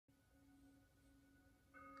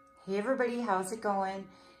Hey everybody, how's it going?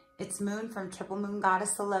 It's Moon from Triple Moon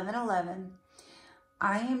Goddess 1111.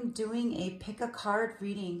 I am doing a pick a card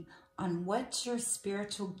reading on what's your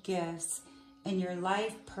spiritual gifts and your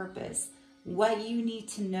life purpose, what you need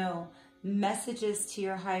to know, messages to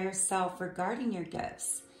your higher self regarding your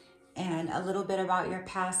gifts, and a little bit about your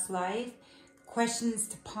past life, questions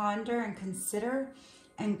to ponder and consider,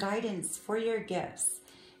 and guidance for your gifts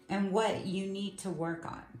and what you need to work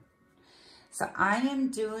on. So I am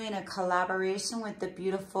doing a collaboration with the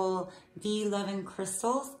beautiful V Loving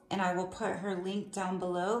Crystals, and I will put her link down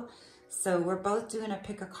below. So we're both doing a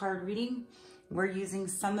pick a card reading. We're using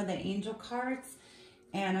some of the angel cards,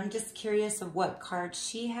 and I'm just curious of what card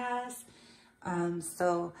she has.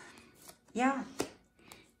 So yeah,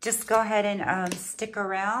 just go ahead and stick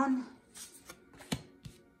around.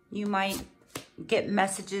 You might get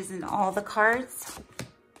messages in all the cards.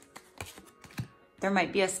 There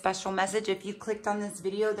might be a special message. If you clicked on this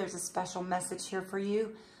video, there's a special message here for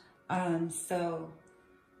you. So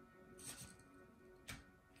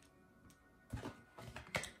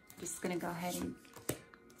just gonna go ahead and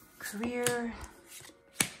career.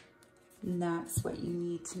 And that's what you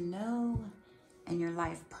need to know, and your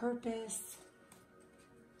life purpose.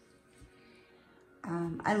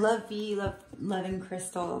 I love Loving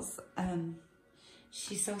Crystals.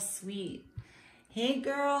 She's so sweet. Hey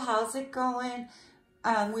girl, how's it going?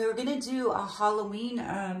 We were gonna do a Halloween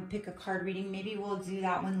pick a card reading. Maybe we'll do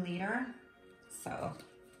that one later. So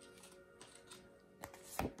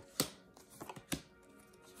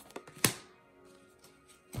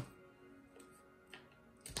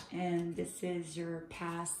and this is your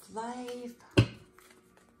past life.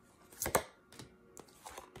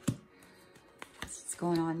 What's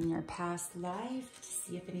going on in your past life to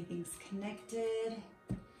see if anything's connected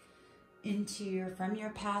from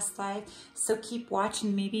your past life. So keep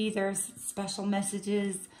watching. Maybe there's special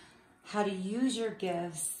messages, how to use your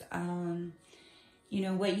gifts, you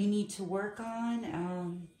know, what you need to work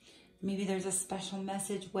on. Maybe there's a special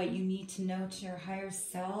message, what you need to know to your higher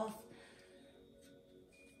self.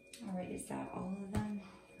 All right, is that all of them?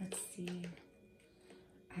 Let's see.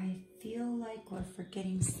 I feel like we're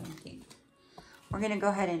forgetting something. We're gonna go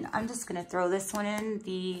ahead and I'm just gonna throw this one in,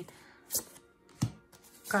 the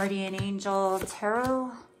Guardian Angel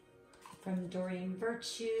Tarot from Doreen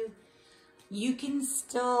Virtue. You can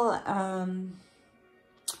still,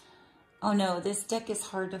 oh no, this deck is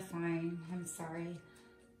hard to find. I'm sorry.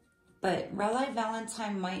 But Raleigh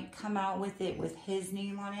Valentine might come out with it with his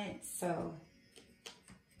name on it. So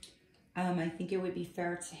I think it would be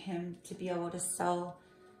fair to him to be able to sell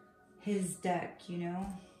his deck, you know.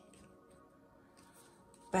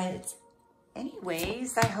 But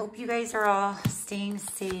anyways, I hope you guys are all staying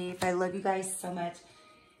safe. I love you guys so much.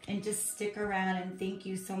 And just stick around, and thank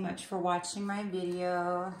you so much for watching my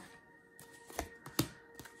video.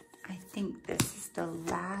 I think this is the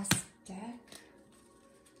last deck.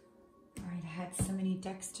 All right, I had so many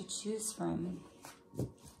decks to choose from.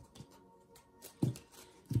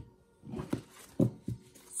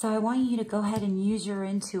 So I want you to go ahead and use your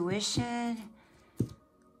intuition.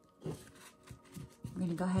 We're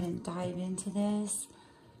going to go ahead and dive into this.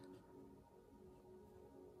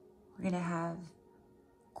 We're going to have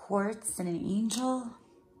quartz and an angel,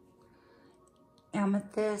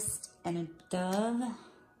 amethyst and a dove,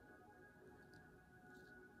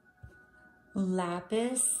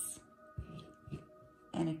 lapis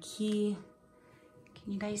and a key.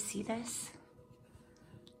 Can you guys see this?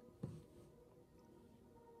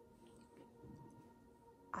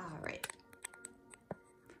 All right.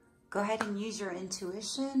 Go ahead and use your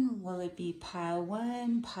intuition. Will it be pile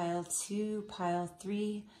 1, pile 2, pile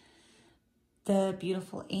 3, the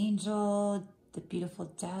beautiful angel, the beautiful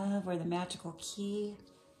dove, or the magical key?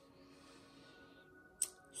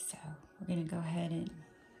 So we're going to go ahead and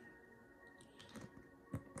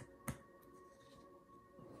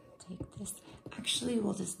take this. Actually,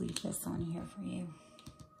 we'll just leave this on here for you.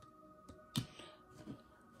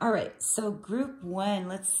 All right, so group 1,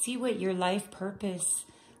 let's see what your life purpose.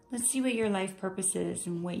 Let's see what your life purpose is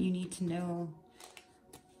and what you need to know.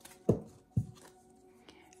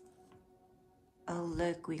 Oh,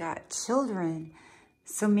 look, we got children.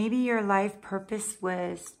 So maybe your life purpose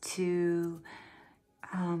was to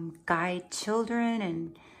guide children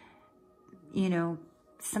and, you know,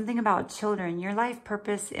 something about children. Your life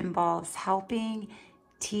purpose involves helping,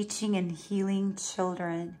 teaching, and healing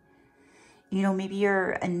children. You know, maybe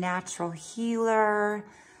you're a natural healer.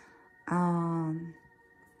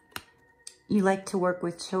 You like to work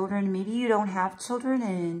with children. Maybe you don't have children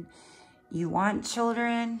and you want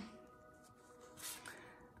children.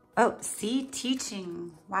 Oh, see,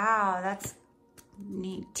 teaching. Wow, that's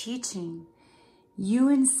neat. Teaching. You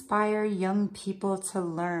inspire young people to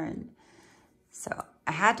learn. So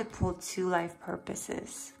I had to pull 2 life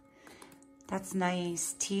purposes. That's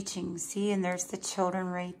nice. Teaching. See, and there's the children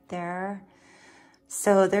right there.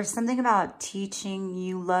 So there's something about teaching.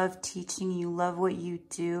 You love teaching. You love what you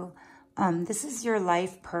do. This is your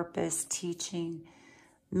life purpose, teaching.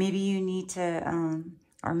 Maybe you need to,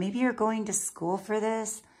 or maybe you're going to school for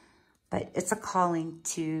this, but it's a calling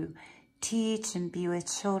to teach and be with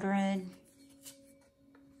children.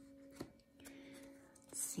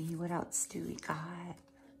 Let's see, what else do we got?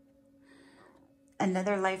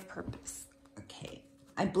 Another life purpose. Okay,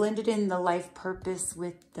 I blended in the life purpose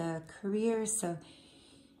with the career, so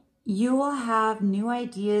you will have new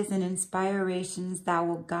ideas and inspirations that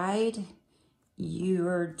will guide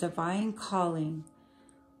your divine calling.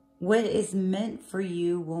 What is meant for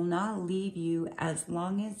you will not leave you as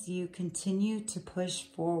long as you continue to push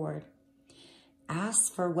forward.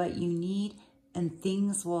 Ask for what you need and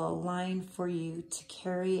things will align for you to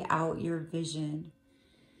carry out your vision.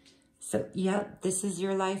 So, yep, this is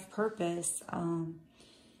your life purpose.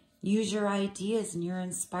 Use your ideas and your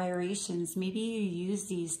inspirations. Maybe you use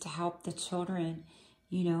these to help the children.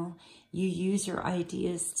 You know, you use your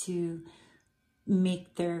ideas to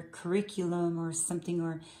make their curriculum or something,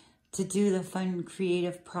 or to do the fun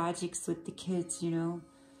creative projects with the kids, you know.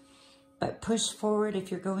 But push forward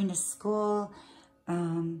if you're going to school.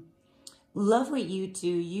 Love what you do.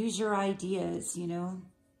 Use your ideas, you know.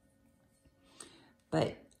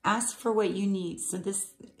 But ask for what you need. So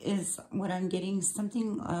this is what I'm getting.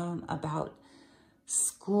 Something about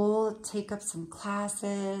school. Take up some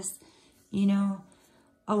classes. You know,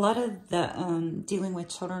 a lot of the dealing with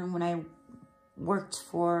children, when I worked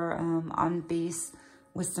for on base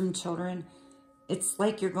with some children, it's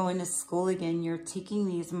like you're going to school again. You're taking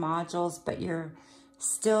these modules, but you're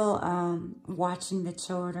still watching the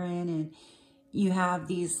children, and you have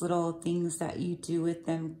these little things that you do with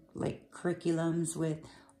them, like curriculums with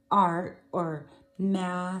art or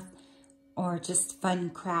math or just fun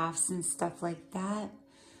crafts and stuff like that.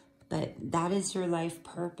 But that is your life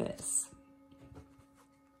purpose.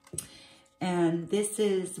 And this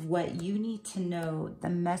is what you need to know. The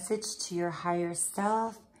message to your higher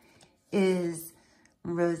self is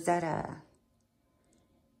Rosetta.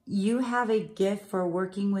 You have a gift for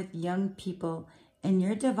working with young people, and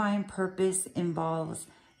your divine purpose involves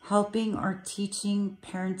helping or teaching,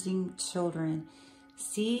 parenting children.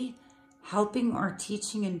 See, helping or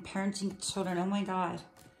teaching and parenting children. Oh my God,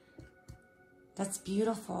 that's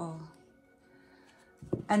beautiful.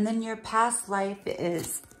 And then your past life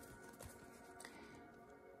is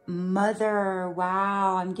mother.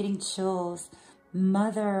 Wow, I'm getting chills.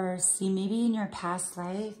 Mother. See, maybe in your past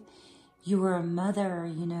life, you were a mother,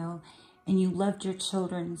 you know, and you loved your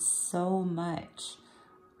children so much.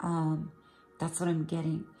 That's what I'm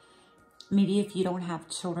getting. Maybe if you don't have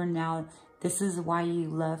children now, this is why you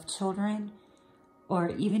love children. Or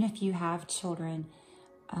even if you have children,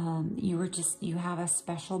 you have a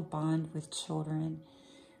special bond with children.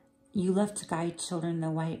 You love to guide children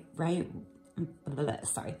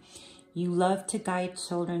You love to guide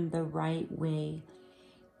children the right way.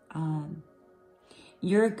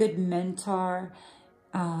 You're a good mentor.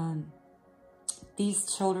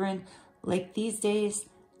 These children, like these days,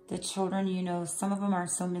 the children, you know, some of them are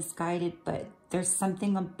so misguided, but there's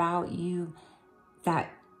something about you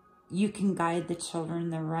that you can guide the children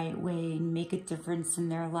the right way and make a difference in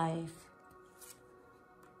their life.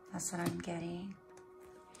 That's what I'm getting.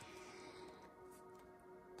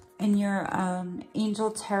 And your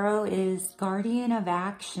angel tarot is guardian of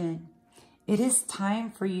action. It is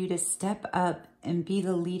time for you to step up and be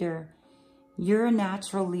the leader. Your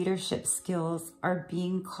natural leadership skills are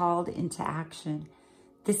being called into action.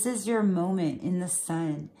 This is your moment in the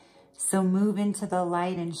sun. So move into the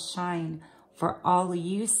light and shine for all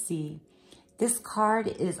you see. This card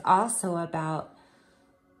is also about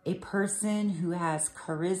a person who has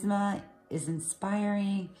charisma, is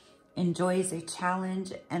inspiring, enjoys a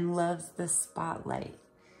challenge, and loves the spotlight.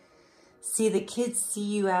 See, the kids see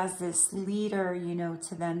you as this leader, you know,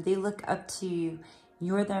 to them. They look up to you.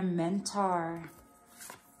 You're their mentor.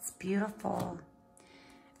 It's beautiful.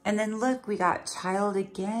 And then look, we got child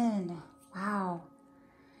again. Wow.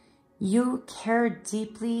 You care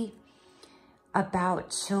deeply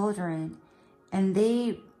about children, and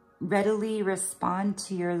they readily respond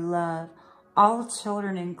to your love. All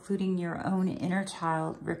children, including your own inner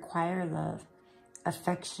child, require love,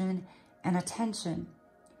 affection, and attention.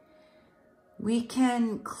 We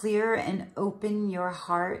can clear and open your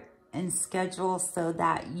heart and schedule so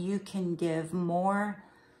that you can give more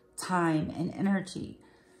time and energy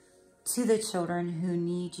to the children who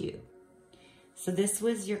need you. So this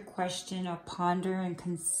was your question to ponder and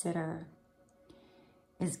consider,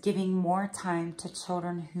 is giving more time to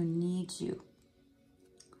children who need you.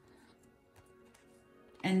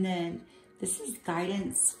 And then this is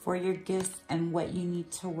guidance for your gifts and what you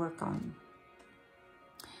need to work on.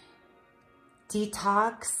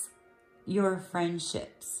 Detox your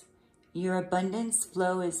friendships. Your abundance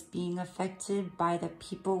flow is being affected by the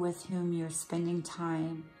people with whom you're spending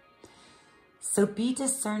time. So be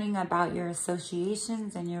discerning about your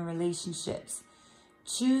associations and your relationships.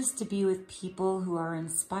 Choose to be with people who are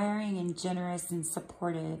inspiring and generous and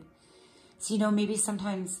supportive. So, you know, maybe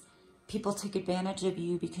sometimes people take advantage of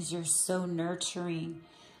you because you're so nurturing.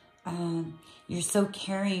 You're so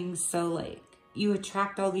caring. So, like, you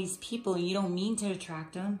attract all these people and you don't mean to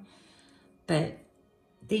attract them, but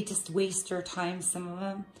they just waste your time, some of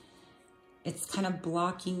them. It's kind of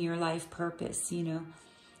blocking your life purpose, you know.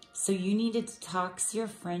 So you need to detox your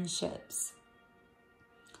friendships.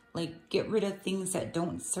 Like, get rid of things that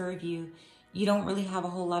don't serve you. You don't really have a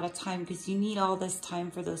whole lot of time because you need all this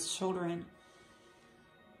time for those children.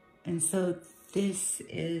 And so this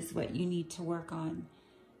is what you need to work on.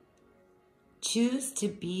 Choose to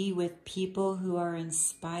be with people who are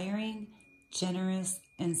inspiring, generous,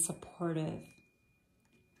 and supportive.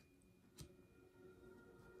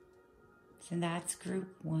 So that's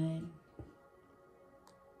group 1.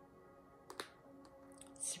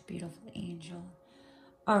 It's a beautiful angel.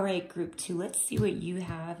 All right, group 2, let's see what you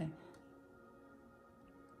have.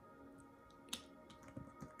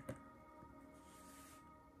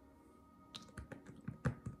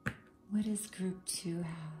 What does group 2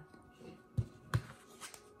 have?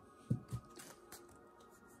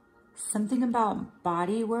 Something about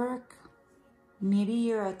body work. Maybe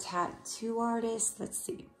you're a tattoo artist. Let's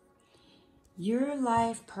see. Your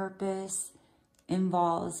life purpose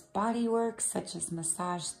involves body work such as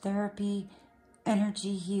massage therapy,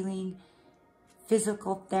 energy healing,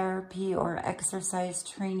 physical therapy, or exercise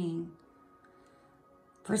training.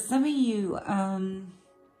 For some of you,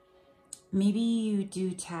 maybe you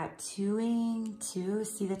do tattooing too.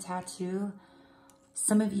 See the tattoo?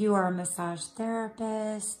 Some of you are a massage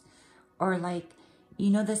therapist, or like,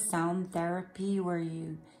 you know, the sound therapy where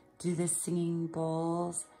you do the singing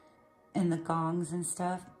bowls and the gongs and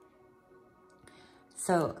stuff.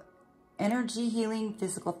 So energy healing,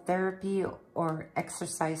 physical therapy, or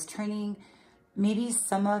exercise training. Maybe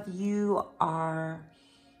some of you are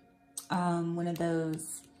one of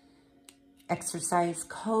those exercise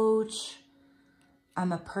coach.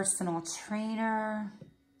 I'm a personal trainer.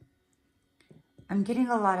 I'm getting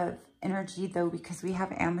a lot of energy though because we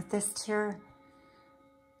have Amethyst here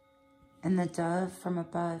and the dove from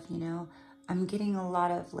above, you know. I'm getting a lot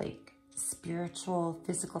of like spiritual,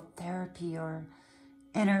 physical therapy or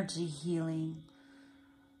energy healing.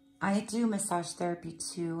 I do massage therapy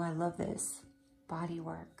too. I love this. Body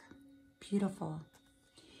work. Beautiful.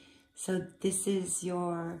 So this is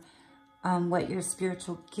your, what your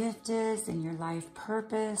spiritual gift is and your life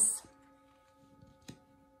purpose.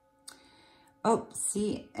 Oh,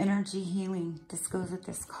 see, energy healing. This goes with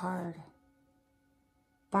this card.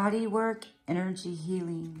 Body work, energy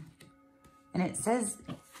healing. And it says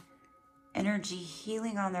energy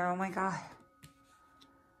healing on there. Oh my God.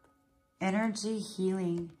 Energy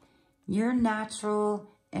healing. Your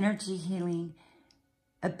natural energy healing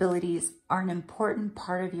abilities are an important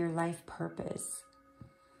part of your life purpose.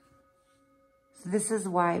 So this is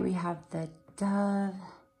why we have the dove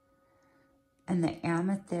and the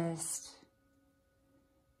amethyst.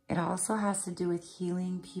 It also has to do with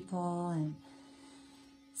healing people. And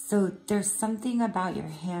so there's something about your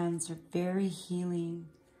hands are very healing.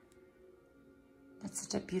 That's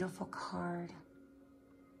such a beautiful card.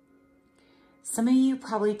 Some of you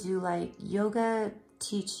probably do like yoga,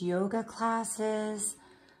 teach yoga classes,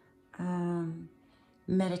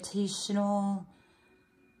 meditational,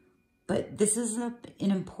 but this is an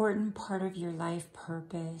important part of your life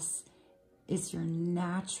purpose, is your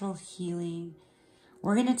natural healing.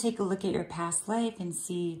 We're going to take a look at your past life and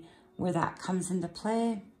see where that comes into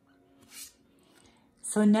play.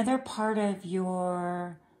 So another part of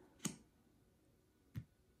your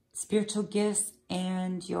spiritual gifts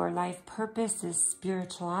and your life purpose is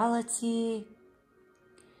spirituality.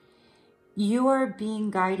 You are being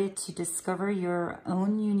guided to discover your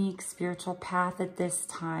own unique spiritual path at this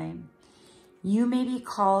time. You may be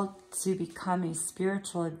called to become a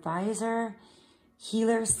spiritual advisor,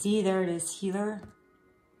 healer. See, there it is, healer.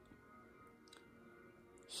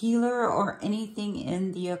 Healer or anything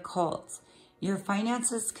in the occult. Your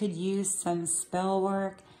finances could use some spell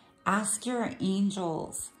work. Ask your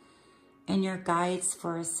angels and your guides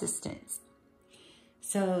for assistance.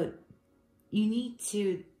 So you need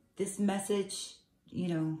to, this message, you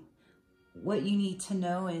know, what you need to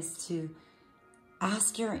know is to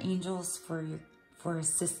ask your angels for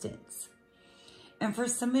assistance. And for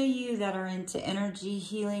some of you that are into energy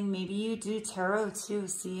healing, maybe you do tarot too.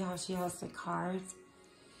 See how she has the cards?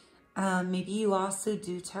 Maybe you also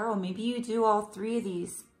do tarot. Maybe you do all three of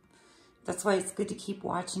these. That's why it's good to keep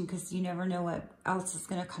watching, because you never know what else is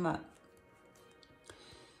going to come up.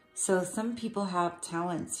 So some people have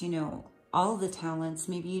talents, you know, all the talents.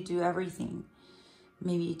 Maybe you do everything.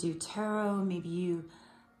 Maybe you do tarot. Maybe you,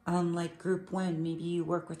 like group 1, maybe you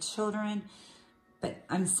work with children. But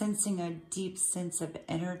I'm sensing a deep sense of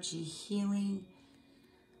energy healing.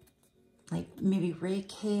 Like maybe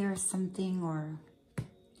Reiki or something, or...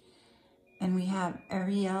 And we have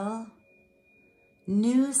Ariel.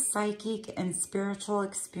 New psychic and spiritual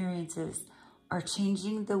experiences are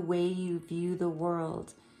changing the way you view the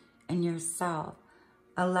world and yourself.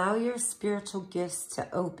 Allow your spiritual gifts to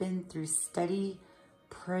open through study,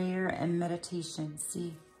 prayer, and meditation.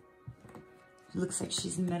 See, it looks like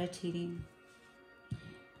she's meditating.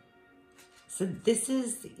 So this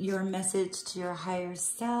is your message to your higher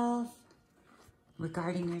self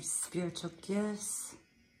regarding your spiritual gifts.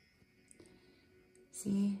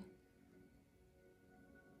 See?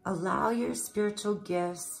 Allow your spiritual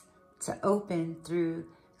gifts to open through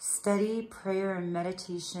study, prayer, and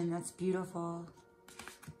meditation. That's beautiful.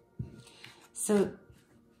 So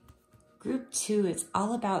group 2, it's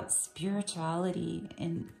all about spirituality,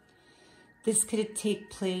 and this could take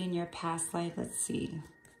play in your past life. Let's see.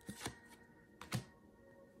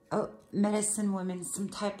 Oh, medicine woman, some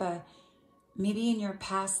type of, maybe in your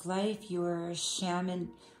past life you were a shaman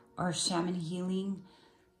or shaman healing.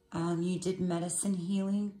 You did medicine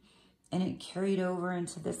healing, and it carried over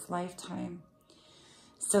into this lifetime.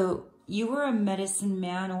 So you were a medicine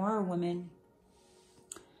man or a woman,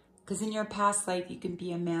 because in your past life you can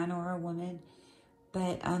be a man or a woman.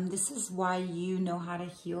 But this is why you know how to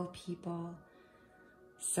heal people.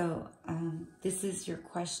 So this is your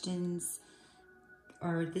questions,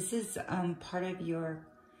 or this is part of your,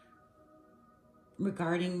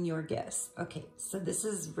 regarding your gifts. Okay, so this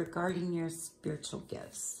is regarding your spiritual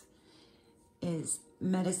gifts, is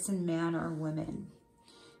medicine man or woman.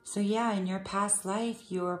 So yeah, in your past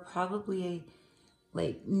life, you were probably a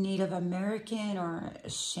like Native American or a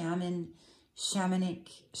shamanic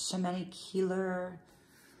healer.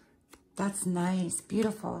 That's nice,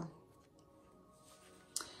 beautiful.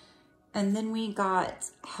 And then we got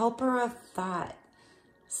Helper of Thought.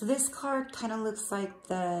 So this card kind of looks like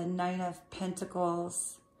the Nine of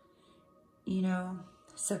Pentacles, you know.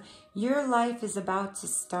 So your life is about to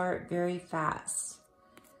start very fast.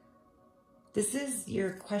 This is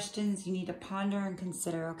your questions you need to ponder and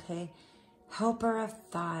consider, okay? Helper of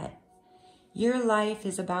Thought. Your life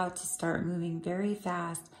is about to start moving very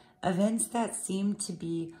fast. Events that seem to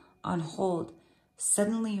be on hold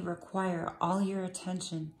suddenly require all your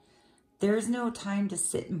attention. There's no time to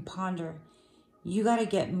sit and ponder. You got to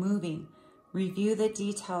get moving. Review the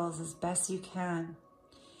details as best you can.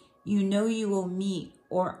 You know you will meet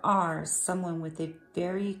or are someone with a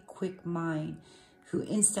very quick mind who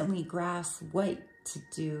instantly grasps what to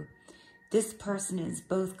do. This person is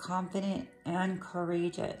both confident and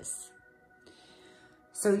courageous.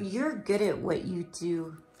 So you're good at what you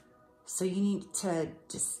do. So you need to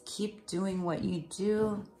just keep doing what you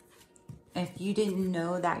do. If you didn't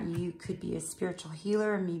know that you could be a spiritual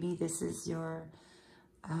healer, maybe this is your,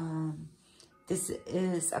 this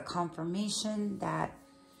is a confirmation that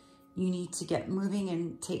you need to get moving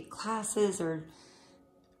and take classes, or,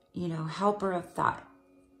 you know, Helper of Thought.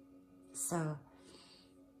 So,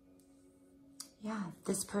 yeah,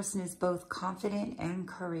 this person is both confident and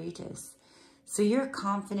courageous. So you're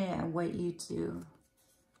confident at what you do.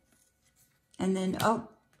 And then, oh,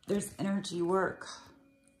 there's energy work.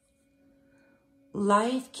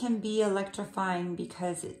 Life can be electrifying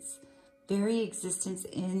because it's very existence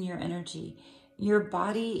in your energy. Your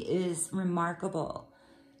body is remarkable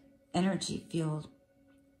energy field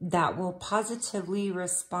that will positively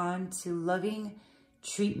respond to loving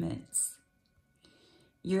treatments.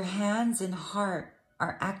 Your hands and heart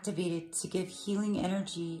are activated to give healing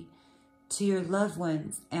energy to your loved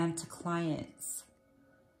ones and to clients.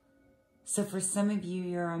 So for some of you,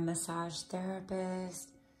 you're a massage therapist,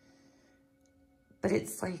 but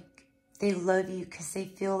it's like they love you because they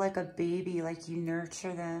feel like a baby, like you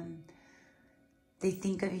nurture them. They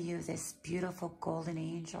think of you as this beautiful golden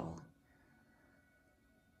angel.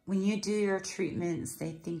 When you do your treatments,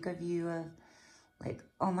 they think of you of like,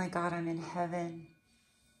 oh my God, I'm in heaven.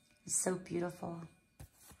 It's so beautiful.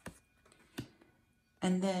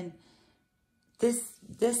 And then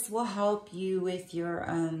this will help you with your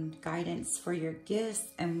guidance for your gifts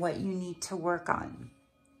and what you need to work on.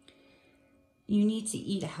 You need to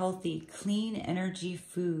eat healthy, clean energy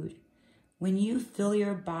food. When you fill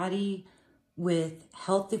your body with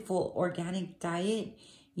healthful organic diet,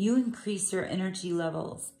 you increase your energy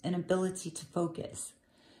levels and ability to focus.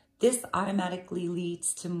 This automatically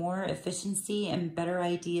leads to more efficiency and better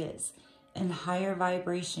ideas and higher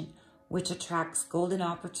vibration, which attracts golden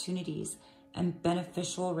opportunities and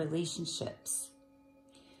beneficial relationships.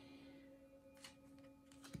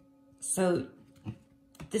 So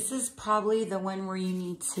this is probably the one where you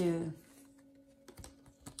need to,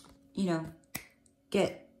 you know,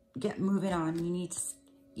 get moving on. You need to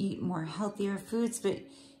eat more healthier foods, but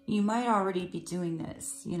you might already be doing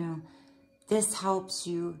this, you know. This helps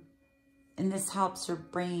you, and this helps your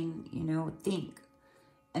brain, you know, think.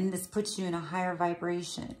 And this puts you in a higher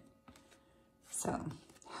vibration. So,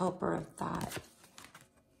 helper of thought.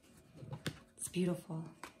 It's beautiful.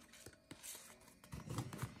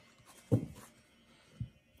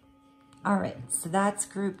 All right, so that's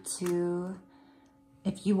group 2.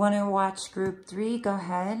 If you want to watch group 3, go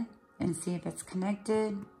ahead and see if it's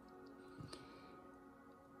connected.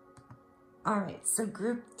 All right, so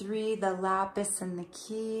group 3, the lapis and the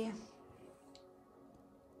key.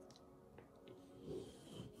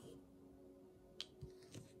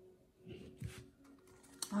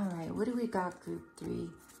 All right, what do we got, group 3?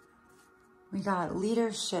 We got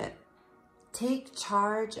leadership. Take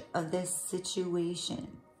charge of this situation.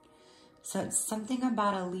 So it's something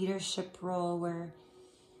about a leadership role where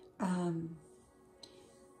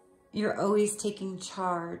you're always taking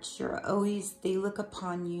charge. They look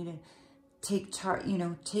upon you to take charge, you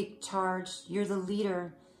know, take charge. You're the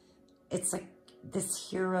leader. It's like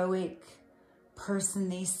this heroic person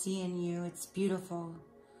they see in you. It's beautiful.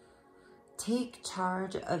 Take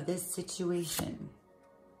charge of this situation.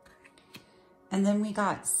 And then we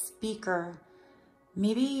got speaker.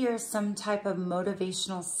 Maybe you're some type of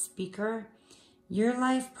motivational speaker. Your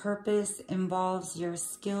life purpose involves your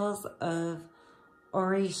skills of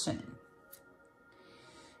oration.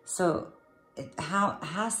 So it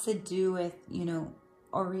has to do with, you know,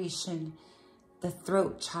 oration, the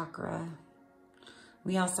throat chakra.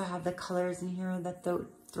 We also have the colors in here, the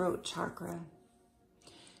throat chakra.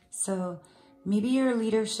 So maybe your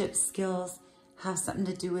leadership skills have something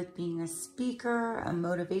to do with being a speaker, a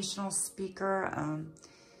motivational speaker.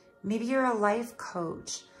 Maybe you're a life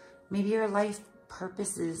coach. Maybe your life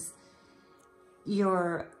purpose is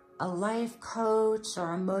you're a life coach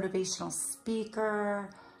or a motivational speaker,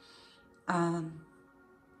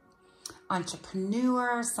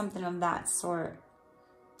 entrepreneur, something of that sort.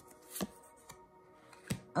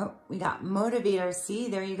 Oh, we got motivator. See,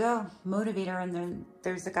 there you go. Motivator, and then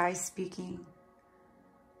there's a guy speaking.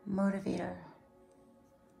 Motivator.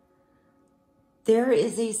 There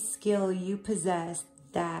is a skill you possess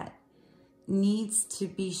that needs to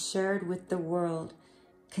be shared with the world.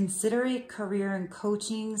 Consider a career in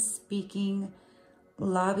coaching, speaking,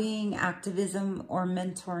 lobbying, activism, or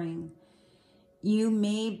mentoring. You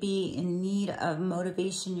may be in need of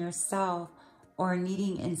motivation yourself or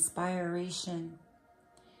needing inspiration.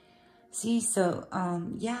 See, so,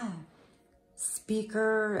 yeah,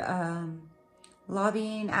 speaker,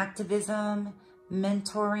 lobbying, activism,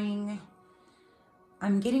 mentoring.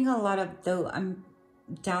 I'm getting a lot of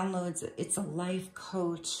downloads. It's a life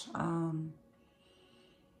coach.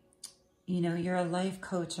 You know, you're a life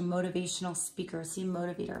coach, a motivational speaker. See,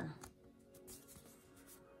 motivator.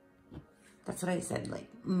 That's what I said, like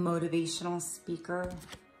motivational speaker.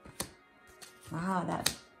 Wow,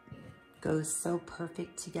 that goes so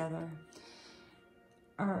perfect together.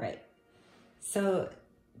 All right. So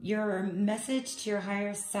your message to your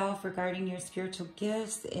higher self regarding your spiritual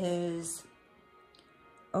gifts is,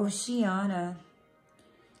 Oceana,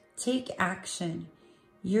 take action.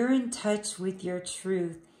 You're in touch with your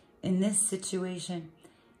truth in this situation,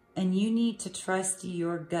 and you need to trust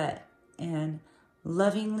your gut and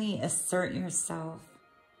lovingly assert yourself.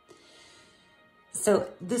 So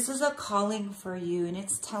this is a calling for you, and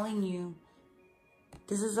it's telling you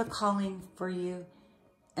this is a calling for you.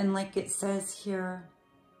 And like it says here,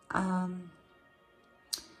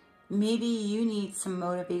 maybe you need some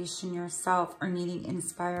motivation yourself or needing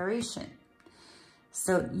inspiration.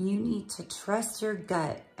 So you need to trust your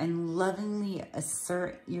gut and lovingly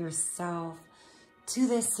assert yourself to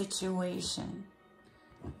this situation.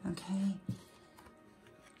 Okay?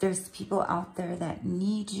 There's people out there that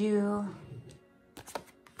need you.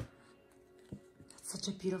 That's such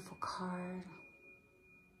a beautiful card.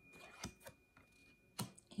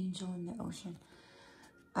 Angel in the ocean.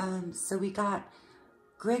 So we got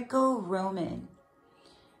Greco-Roman.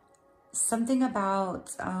 Something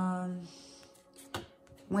about,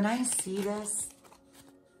 when I see this,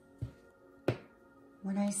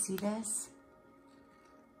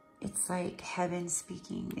 it's like heaven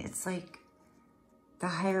speaking. It's like the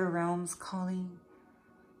higher realms calling,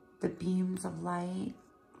 the beams of light,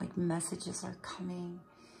 like messages are coming.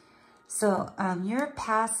 So your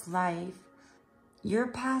past life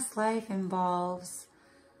involves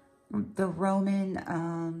the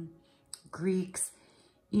Roman Greeks.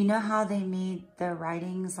 You know how they made the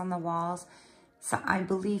writings on the walls? So I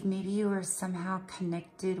believe maybe you were somehow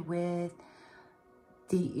connected with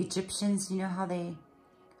the Egyptians. You know how they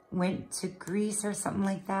went to Greece or something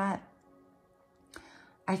like that?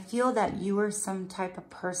 I feel that you were some type of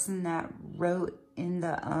person that wrote in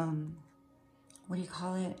the, what do you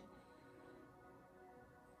call it?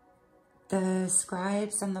 The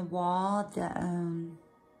scribes on the wall,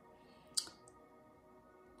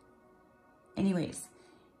 anyways,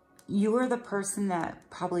 you were the person that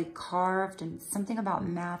probably carved, and something about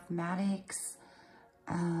mathematics,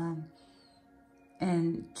 and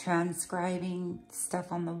transcribing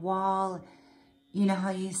stuff on the wall. You know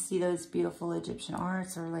how you see those beautiful Egyptian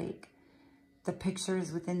arts, or like the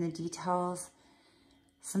pictures within the details?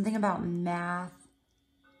 Something about math.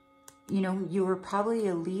 You know, you were probably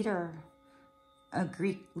a leader, a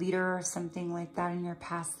Greek leader or something like that in your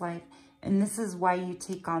past life. And this is why you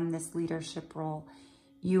take on this leadership role.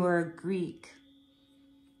 You were a Greek.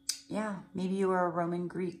 Yeah, maybe you were a Roman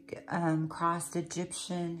Greek, crossed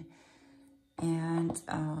Egyptian. And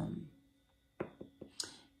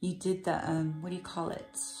you did the, what do you call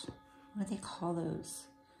it? What do they call those?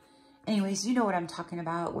 Anyways, you know what I'm talking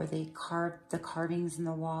about, where they carved the carvings in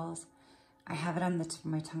the walls. I have it on the tip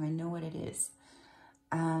of my tongue. I know what it is.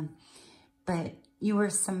 But you were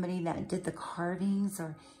somebody that did the carvings,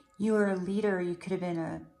 or you were a leader. You could have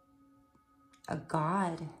been a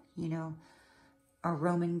god, you know, a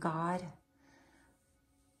Roman god,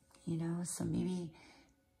 you know. So maybe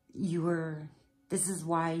you were, this is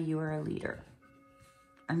why you were a leader.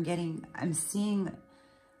 I'm seeing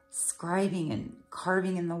scribing and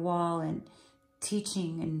carving in the wall and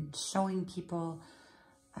teaching and showing people,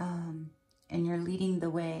 and you're leading the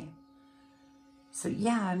way. So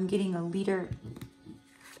yeah, I'm getting a leadership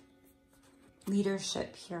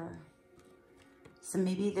here. So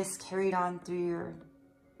maybe this carried on through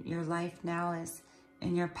your life now, as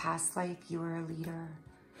in your past life you were a leader.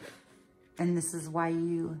 And this is why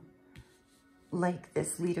you like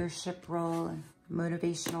this leadership role,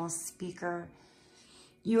 motivational speaker.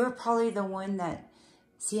 You are probably the one that,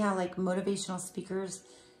 see how like motivational speakers,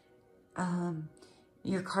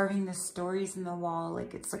 you're carving the stories in the wall,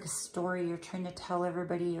 like it's like a story you're trying to tell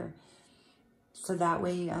everybody, or so that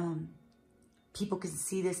way people can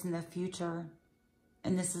see this in the future,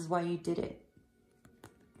 and this is why you did it.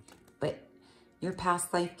 But your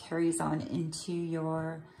past life carries on into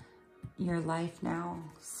your life now,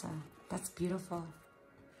 so that's beautiful.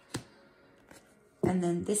 And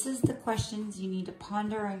then this is the questions you need to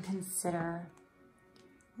ponder and consider.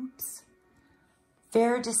 Oops.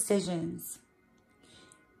 Fair decisions.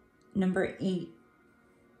 Number 8.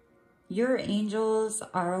 Your angels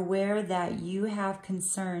are aware that you have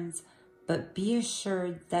concerns, but be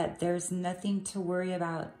assured that there's nothing to worry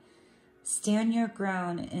about. Stand your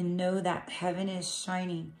ground and know that heaven is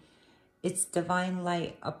shining its divine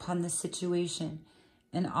light upon the situation,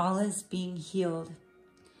 and all is being healed.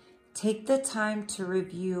 Take the time to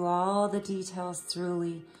review all the details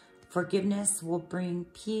thoroughly. Forgiveness will bring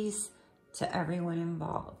peace to everyone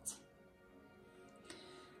involved.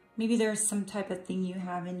 Maybe there's some type of thing you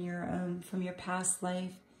have in your from your past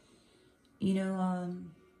life, you know,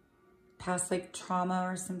 past like trauma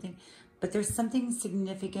or something. But there's something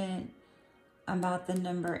significant about the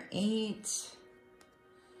number 8,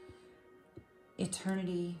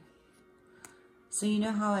 eternity. So you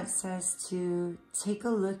know how it says to take a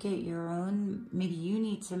look at your own, maybe you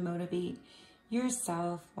need to motivate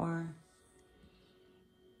yourself, or,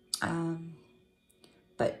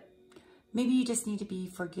 but maybe you just need to be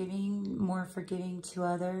forgiving, more forgiving to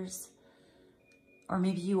others. Or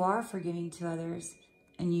maybe you are forgiving to others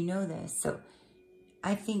and you know this. So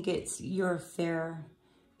I think you're fair,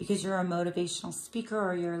 because you're a motivational speaker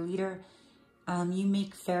or you're a leader. You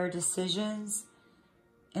make fair decisions,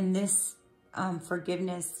 and this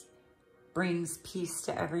forgiveness brings peace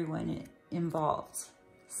to everyone involved.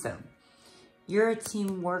 So you're a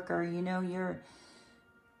team worker, you know, you're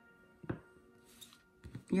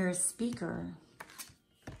a speaker,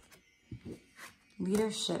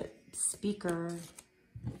 leadership, speaker,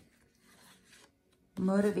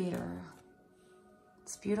 motivator.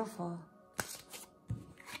 It's beautiful.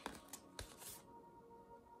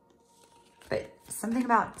 But something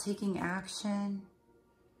about taking action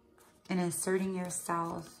and asserting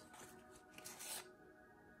yourself.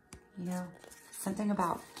 You know, something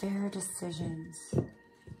about fair decisions.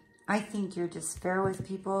 I think you're just fair with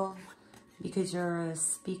people because you're a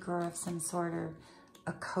speaker of some sort or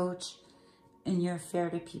a coach, and you're fair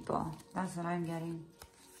to people. That's what I'm getting.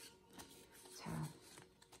 So,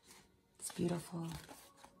 it's beautiful.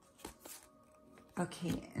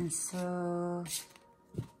 Okay, and so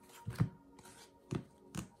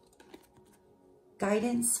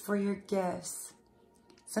guidance for your gifts.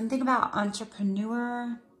 Something about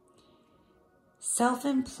entrepreneur,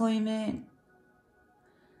 self-employment.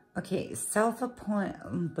 Okay, self-employment.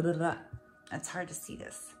 That's hard to see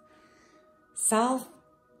this.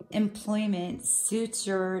 Self-employment suits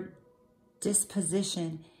your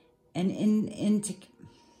disposition and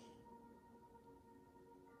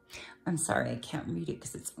I'm sorry, I can't read it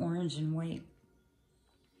because it's orange and white.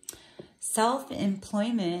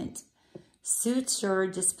 Self-employment suits your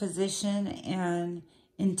disposition and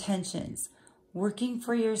intentions. Working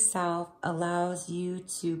for yourself allows you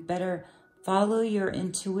to better follow your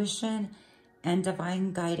intuition and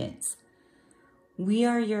divine guidance. We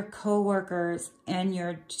are your co-workers and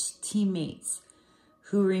your teammates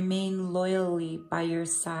who remain loyally by your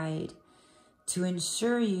side to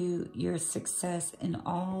ensure your success in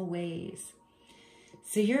all ways.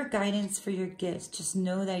 So your guidance for your gifts, just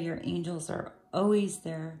know that your angels are always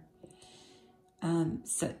there.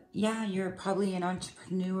 So yeah, you're probably an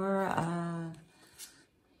entrepreneur,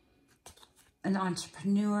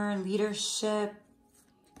 leadership.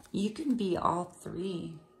 You can be all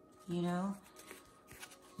three, you know.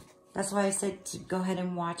 That's why I said to go ahead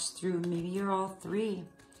and watch through. Maybe you're all three,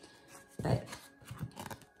 but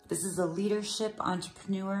this is a leadership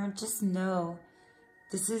entrepreneur. Just know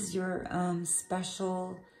this is your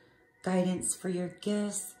special guidance for your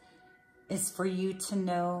gifts. Is for you to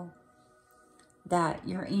know that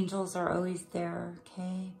your angels are always there,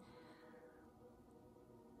 okay?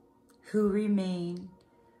 Who remain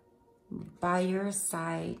by your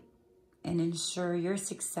side and ensure your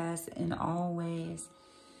success in all ways.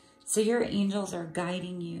 So your angels are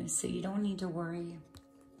guiding you, so you don't need to worry.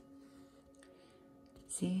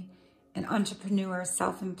 See? An entrepreneur,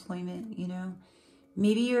 self-employment, you know.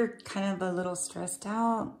 Maybe you're kind of a little stressed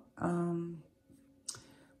out.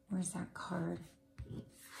 Where's that card?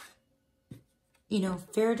 You know,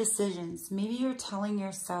 fair decisions. Maybe you're telling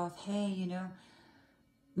yourself, hey, you know,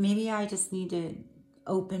 maybe I just need to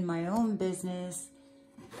open my own business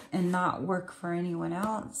and not work for anyone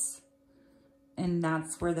else. And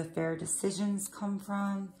that's where the fair decisions come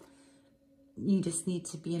from. You just need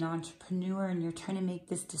to be an entrepreneur and you're trying to make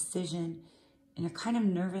this decision and you're kind of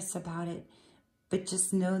nervous about it. But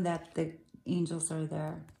just know that the angels are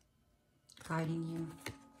there guiding you.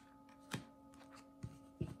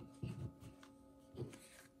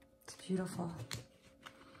 It's beautiful.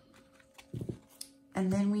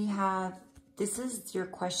 And then we have, this is your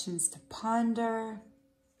questions to ponder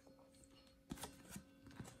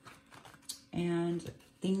and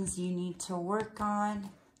things you need to work on.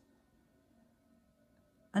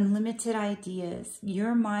 Unlimited ideas.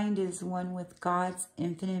 Your mind is one with God's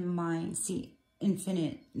infinite mind. See,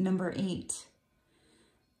 infinite, number 8.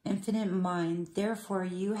 Infinite mind. Therefore,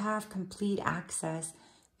 you have complete access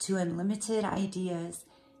to unlimited ideas,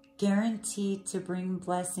 guaranteed to bring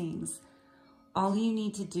blessings. All you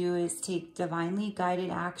need to do is take divinely guided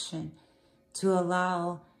action to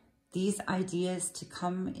allow these ideas to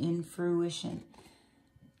come in fruition.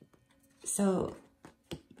 So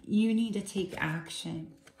you need to take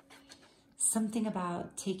action. Something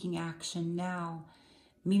about taking action now.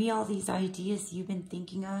 Maybe all these ideas you've been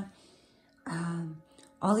thinking of,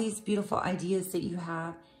 all these beautiful ideas that you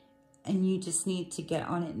have, and you just need to get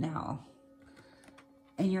on it now.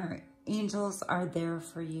 And your angels are there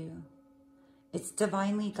for you. It's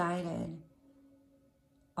divinely guided.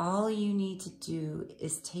 All you need to do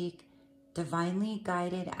is take divinely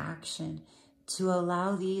guided action to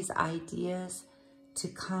allow these ideas to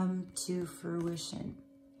come to fruition.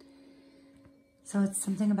 So it's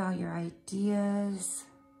something about your ideas.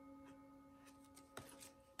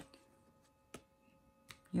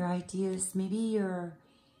 Your ideas, maybe you're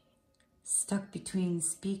stuck between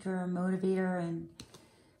speaker, motivator, and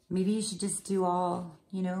maybe you should just do all,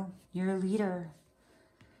 you know, you're a leader.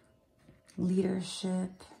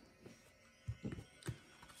 Leadership,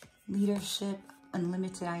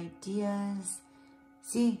 unlimited ideas.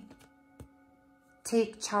 See,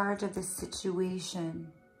 take charge of the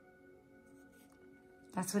situation.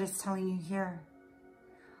 That's what it's telling you here.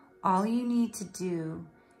 All you need to do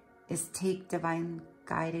is take divine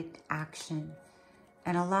guided action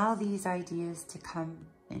and allow these ideas to come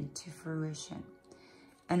into fruition.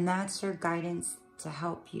 And that's your guidance to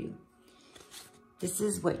help you. This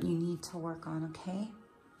is what you need to work on, okay?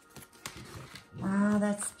 Wow,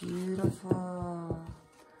 that's beautiful.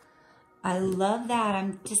 I love that.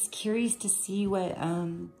 I'm just curious to see what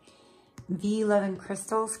V11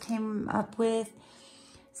 Crystals came up with.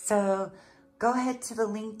 So go ahead to the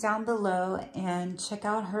link down below and check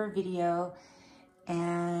out her video.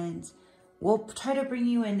 And we'll try to bring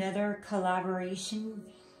you another collaboration.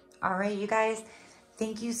 All right, you guys,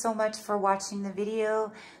 thank you so much for watching the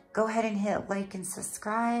video. Go ahead and hit like and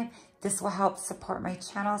subscribe. This will help support my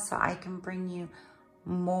channel so I can bring you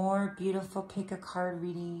more beautiful pick a card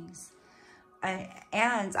readings.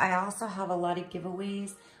 And I also have a lot of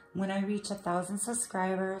giveaways. When I reach 1,000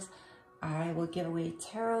 subscribers, I will give away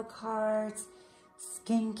tarot cards,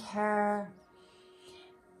 skincare.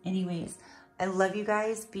 Anyways, I love you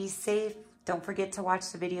guys. Be safe. Don't forget to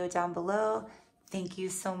watch the video down below. Thank you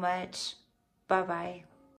so much. Bye-bye.